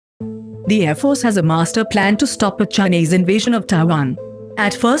the Air Force has a master plan to stop a Chinese invasion of Taiwan.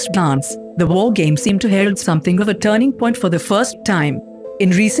 At first glance, the war games seem to herald something of a turning point for the first time.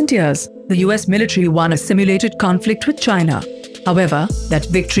 In recent years, the US military won a simulated conflict with China. However, that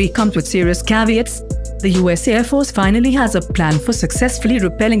victory comes with serious caveats. The US Air Force finally has a plan for successfully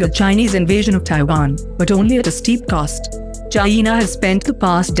repelling a Chinese invasion of Taiwan, but only at a steep cost. China has spent the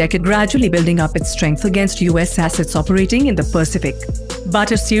past decade gradually building up its strength against US assets operating in the Pacific.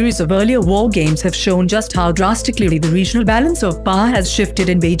 But a series of earlier war games have shown just how drastically the regional balance of power has shifted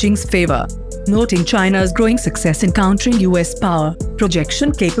in Beijing's favor. Noting China's growing success in countering US power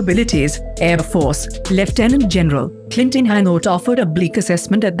projection capabilities, Air Force Lieutenant General Clinton Hanaut offered a bleak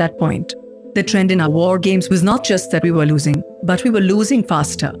assessment at that point. The trend in our war games was not just that we were losing, but we were losing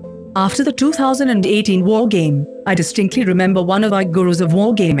faster. After the 2018 war game, I distinctly remember one of our gurus of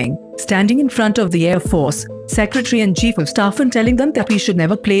wargaming standing in front of the Air Force Secretary and Chief of Staff and telling them that we should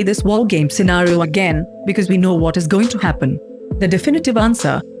never play this war game scenario again because we know what is going to happen. The definitive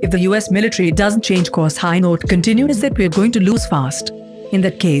answer, if the US military doesn't change course, Hanaut continued, is that we are going to lose fast. In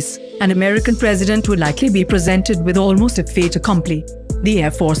that case, an American president would likely be presented with almost a fait accompli. The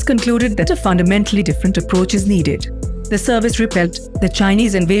Air Force concluded that a fundamentally different approach is needed. The service repelled the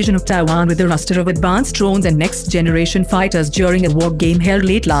Chinese invasion of Taiwan with a roster of advanced drones and next-generation fighters during a war game held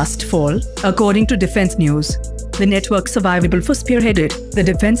late last fall, according to Defense News. The network survivable force spearheaded the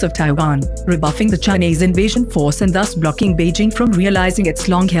defense of Taiwan, rebuffing the Chinese invasion force and thus blocking Beijing from realizing its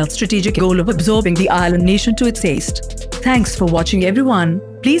long-held strategic goal of absorbing the island nation to its east. Thanks for watching everyone.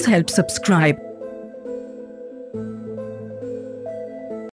 Please help subscribe.